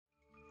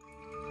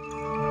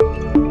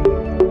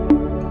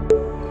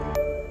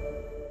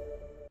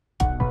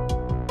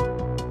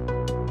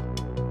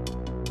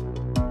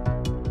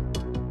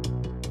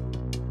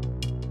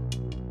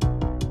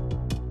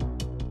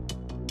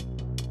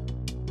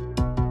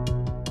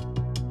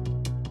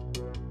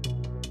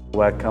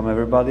Welcome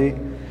everybody.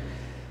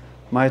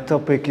 My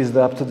topic is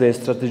the up-to-date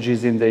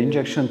strategies in the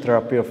injection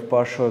therapy of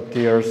partial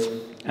tears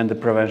and the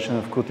prevention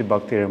of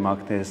Cutibacterium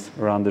acnes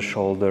around the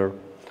shoulder.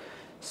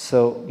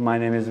 So, my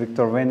name is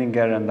Viktor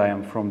Weninger and I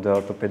am from the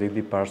Orthopaedic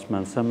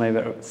Department,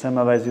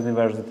 Semmelweis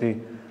University.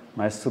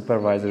 My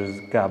supervisor is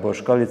Gábor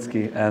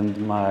Skalicki and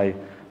my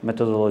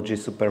methodology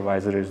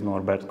supervisor is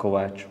Norbert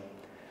Kovács.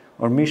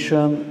 Our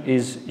mission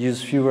is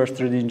use fewer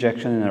steroid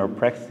injections in our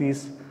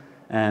practice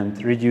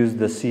and reduce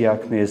the C.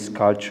 acnes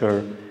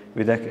culture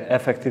with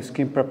effective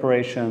skin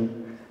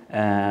preparation,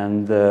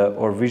 and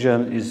our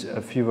vision is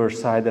fewer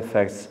side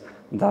effects,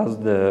 thus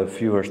the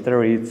fewer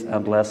steroids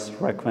and less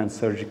frequent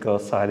surgical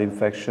side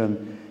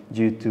infection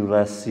due to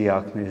less C.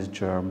 acnes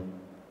germ.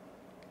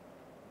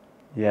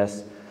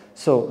 Yes,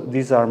 so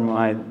these are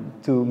my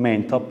two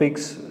main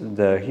topics.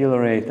 The heal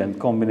rate and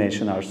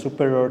combination are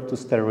superior to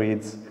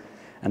steroids.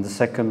 And the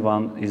second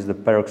one is the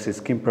peroxide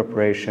skin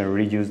preparation,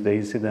 reduce the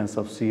incidence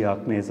of C.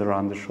 acnes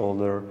around the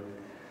shoulder.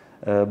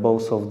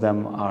 Both of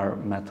them are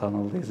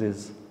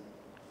meta-analysis.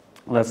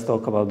 Let's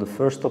talk about the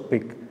first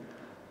topic.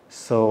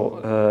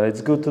 So it's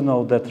good to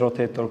know that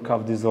rotator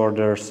cuff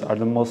disorders are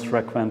the most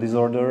frequent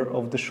disorder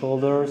of the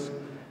shoulders,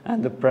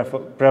 and the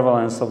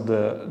prevalence of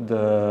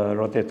the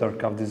rotator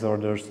cuff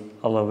disorders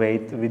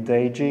elevate with the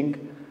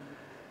aging.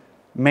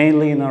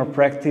 Mainly in our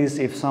practice,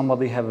 if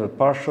somebody have a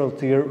partial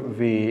tear,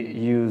 we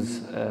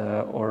use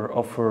or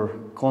offer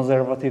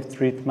conservative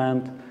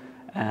treatment,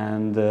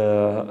 and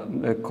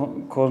the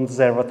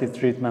conservative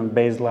treatment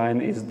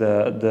baseline is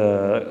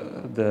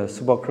the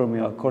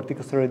subacromial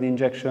corticosteroid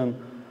injection.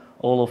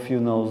 All of you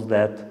knows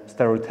that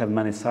steroids have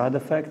many side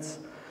effects,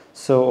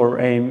 so our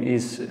aim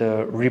is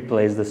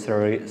replace the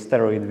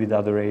steroid with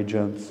other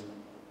agents.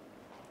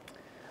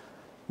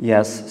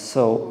 Yes,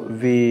 so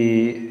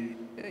we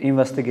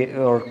investigate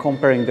or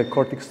comparing the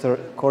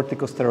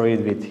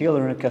corticosteroid with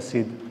hyaluronic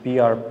acid,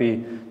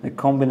 PRP, the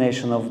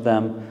combination of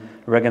them,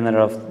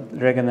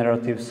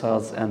 regenerative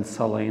cells and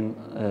saline,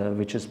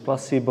 which is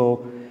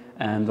placebo,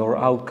 and our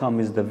outcome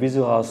is the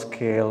visual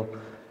scale,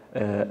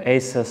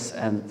 ACES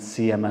and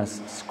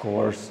CMS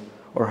scores.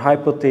 Our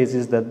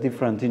hypothesis that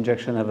different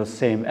injections have the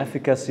same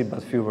efficacy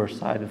but fewer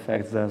side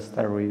effects than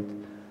steroid.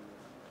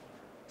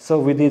 So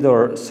we did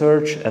our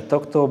search at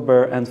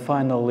October, and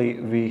finally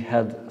we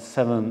had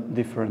 7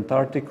 different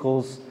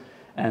articles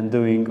and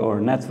doing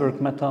our network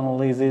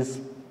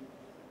meta-analysis.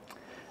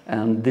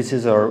 And this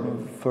is our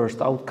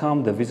first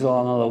outcome, the visual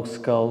analog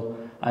scale.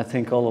 I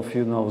think all of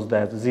you knows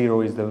that 0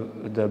 is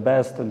the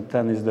best and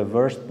 10 is the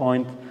worst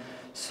point.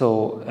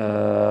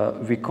 So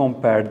we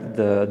compared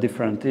the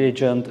different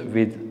agent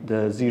with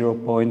the 0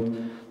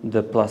 point,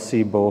 the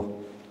placebo,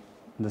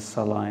 the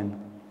saline.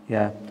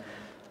 Yeah.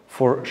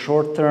 For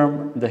short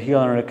term, the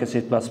hyaluronic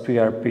acid plus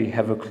PRP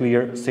have a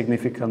clear,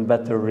 significant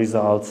better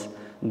results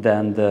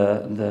than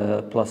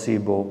the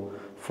placebo.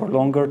 For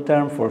longer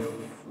term,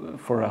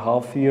 for a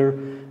half year,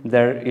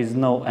 there is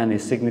no any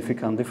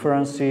significant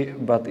difference,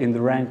 but in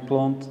the rank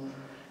plot,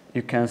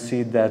 you can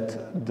see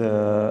that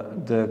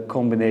the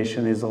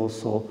combination is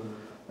also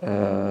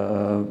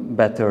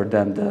better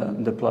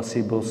than the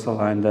placebo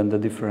saline, than the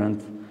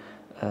different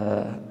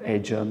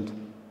agent.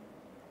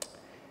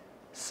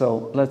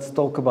 So let's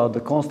talk about the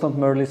constant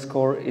Merle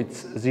score.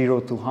 It's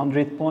 0 to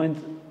 100 point.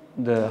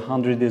 The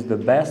 100 is the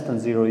best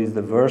and 0 is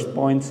the worst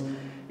points.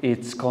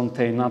 It's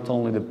contain not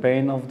only the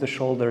pain of the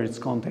shoulder, it's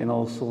contain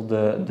also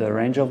the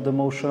range of the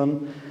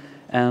motion.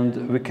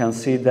 And we can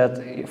see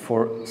that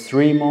for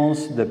 3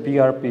 months, the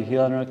PRP,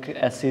 hyaluronic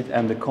acid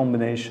and the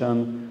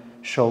combination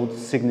showed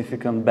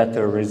significant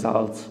better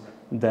results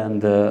than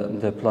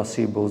the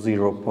placebo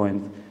 0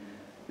 point.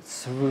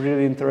 It's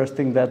really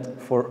interesting that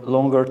for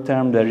longer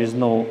term, there is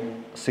no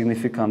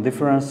significant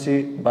difference,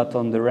 but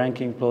on the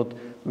ranking plot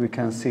we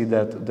can see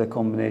that the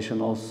combination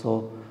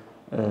also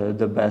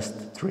the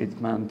best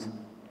treatment.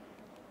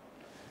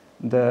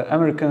 The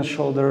American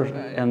shoulder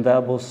and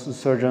elbow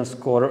surgeon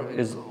score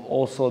is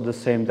also the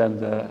same than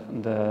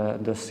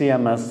the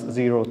CMS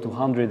 0 to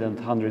 100, and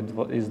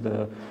 100 is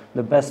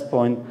the best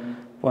point,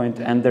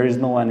 and there is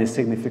no any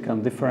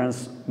significant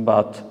difference,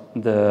 but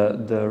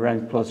the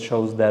rank plot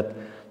shows that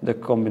the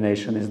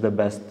combination is the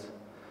best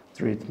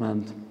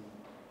treatment.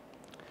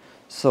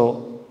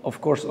 So, of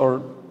course,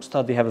 our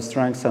study has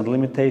strengths and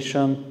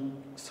limitation.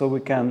 So we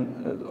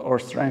can, our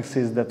strength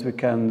is that we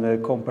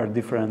can compare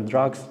different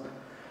drugs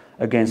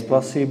against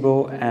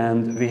placebo,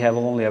 and we have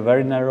only a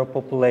very narrow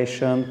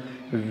population.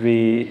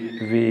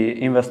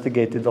 We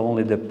investigated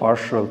only the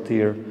partial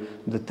tear.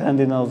 The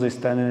tendinosis,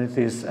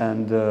 tendinitis,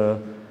 and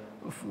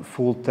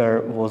full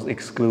tear was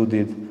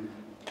excluded.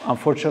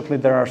 Unfortunately,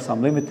 there are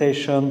some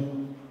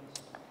limitations.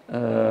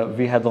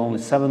 We had only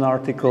 7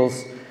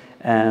 articles,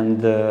 and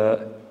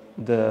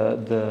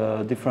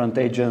the different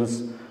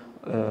agents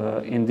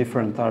in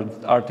different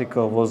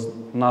articles was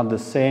not the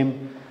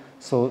same.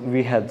 So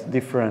we had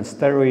different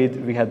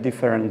steroid, we had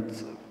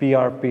different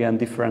PRP and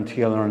different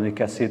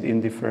hyaluronic acid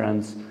in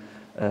different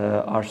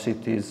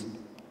RCTs.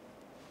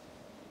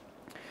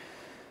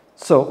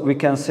 So we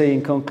can say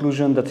in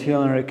conclusion that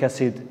hyaluronic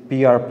acid,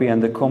 PRP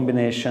and the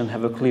combination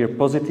have a clear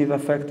positive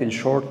effect in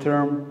short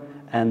term,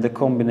 and the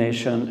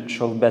combination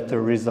show better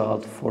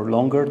result for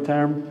longer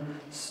term.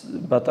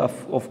 But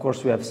of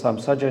course we have some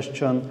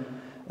suggestion.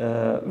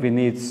 We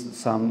need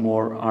some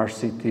more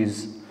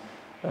RCTs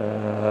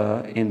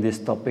in this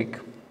topic.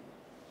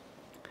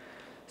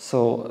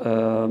 So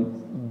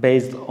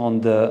based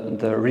on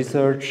the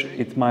research,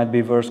 it might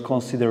be worth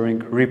considering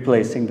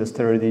replacing the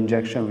steroid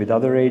injection with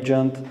other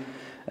agent,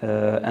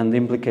 and the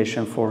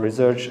implication for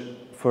research,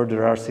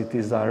 further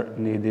RCTs are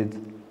needed.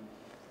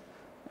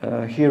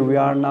 Here we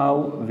are now.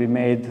 We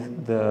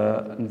made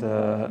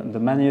the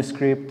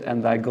manuscript,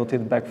 and I got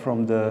it back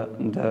from the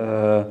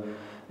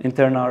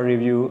internal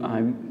review.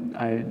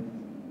 I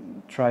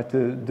try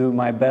to do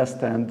my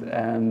best, and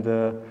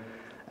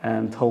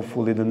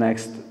hopefully the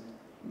next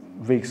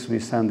weeks we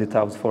send it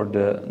out for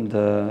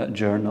the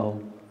journal.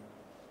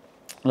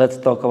 Let's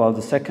talk about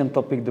the second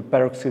topic, the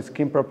peroxide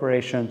skin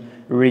preparation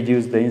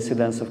reduce the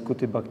incidence of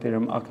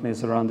Cutibacterium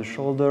acnes around the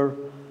shoulder.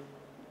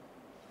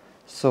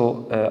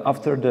 So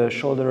after the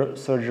shoulder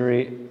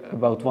surgery,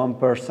 about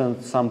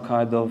 1% some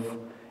kind of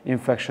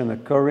infection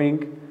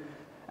occurring,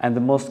 and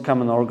the most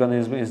common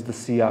organism is the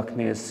C.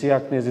 acnes. C.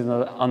 acnes is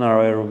an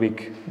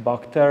anaerobic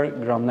bacteria,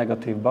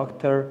 gram-negative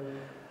bacteria,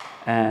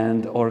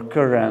 and our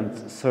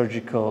current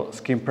surgical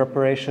skin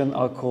preparation,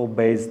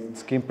 alcohol-based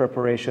skin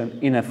preparation,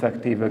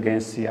 ineffective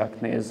against C.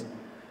 acnes.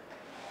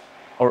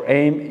 Our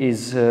aim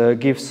is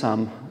give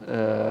some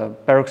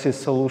peroxide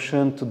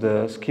solution to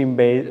the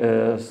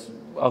skin-based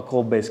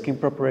alcohol-based skin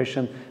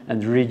preparation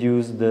and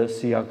reduce the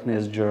C.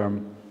 acnes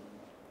germ.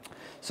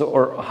 So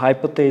our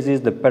hypothesis,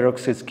 the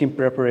peroxide skin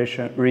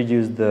preparation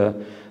reduce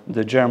the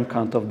germ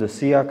count of the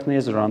C.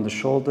 acnes around the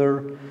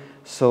shoulder.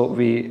 So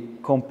we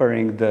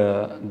comparing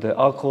the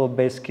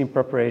alcohol-based skin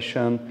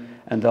preparation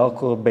and the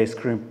alcohol-based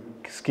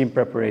skin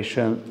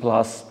preparation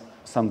plus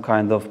some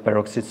kind of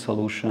peroxide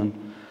solution.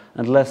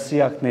 And less C.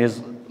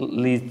 acnes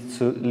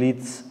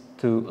leads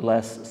to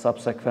less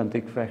subsequent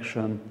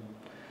infection.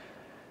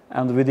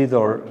 And we did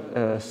our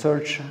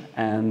search,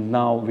 and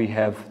now we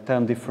have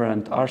 10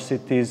 different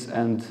RCTs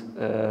and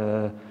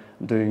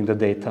doing the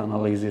data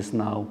analysis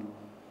now.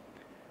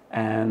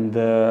 And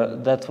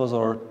that was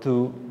our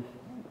two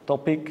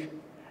topic.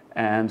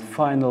 And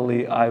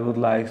finally, I would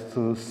like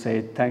to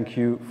say thank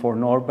you for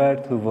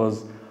Norbert, who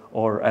was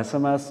our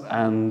SMS,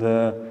 and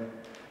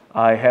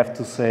I have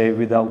to say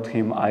without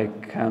him I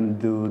can't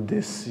do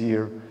this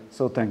year.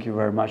 So thank you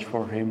very much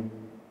for him.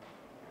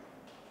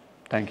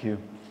 Thank you.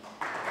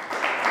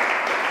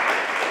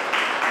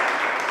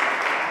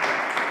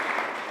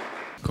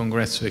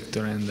 Congrats,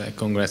 Viktor, and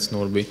congrats,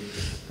 Norby.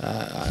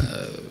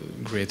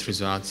 Great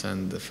results,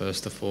 and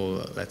first of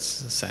all, let's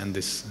send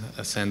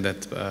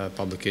that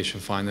publication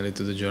finally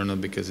to the journal,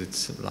 because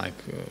it's like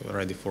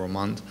ready for a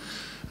month.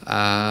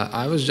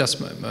 I was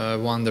just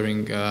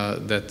wondering I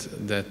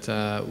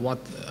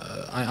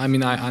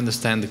mean, I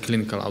understand the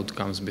clinical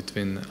outcomes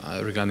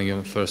regarding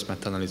your first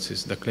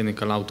meta-analysis, the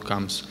clinical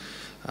outcomes,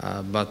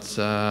 but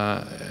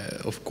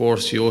of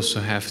course you also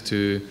have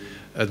to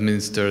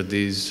administer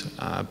these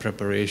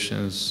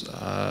preparations.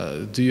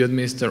 Do you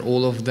administer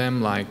all of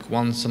them like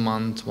once a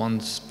month,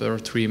 once per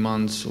 3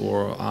 months,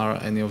 or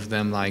are any of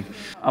them like?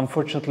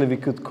 Unfortunately, we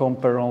could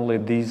compare only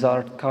these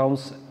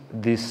outcomes,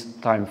 this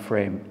time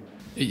frame.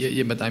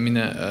 Yeah, but I mean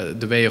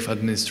the way of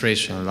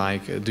administration,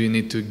 like do you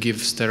need to give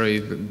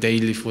steroid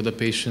daily for the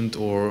patient,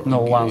 or? No,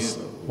 once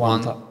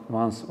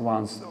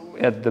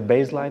at the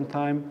baseline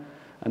time,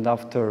 and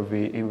after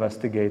we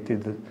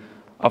investigated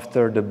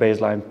after the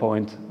baseline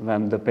point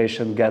when the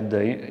patient get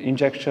the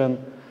injection,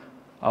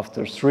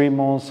 after 3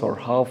 months or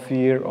half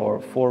year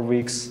or 4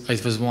 weeks.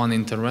 It was one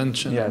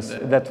intervention? Yes,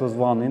 that was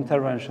one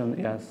intervention,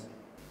 yes.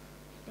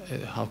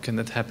 How can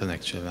that happen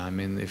actually? I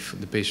mean, if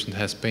the patient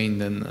has pain,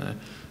 then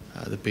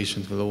the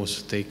patient will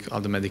also take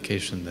other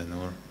medication then,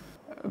 or?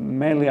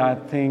 Mainly I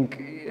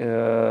think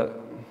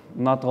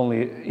not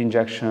only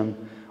injection,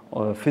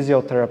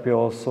 physiotherapy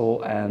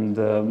also, and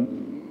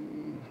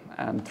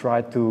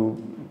try to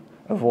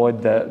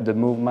avoid the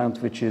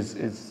movement, which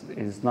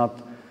is not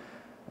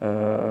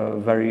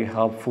very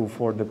helpful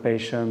for the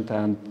patient,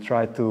 and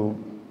try to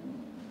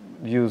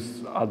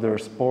use other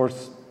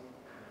sports,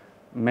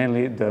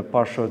 mainly the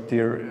partial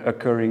tear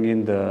occurring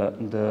in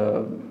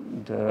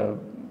the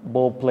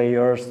ball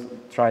players,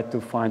 try to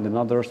find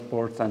another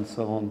sports and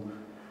so on.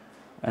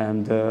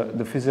 And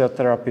the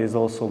physiotherapy is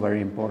also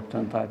very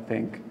important, I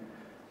think.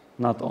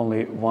 Not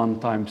only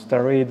one-time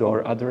steroid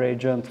or other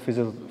agent,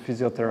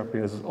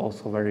 physiotherapy is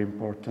also very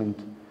important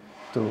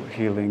to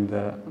healing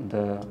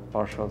the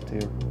partial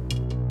tear.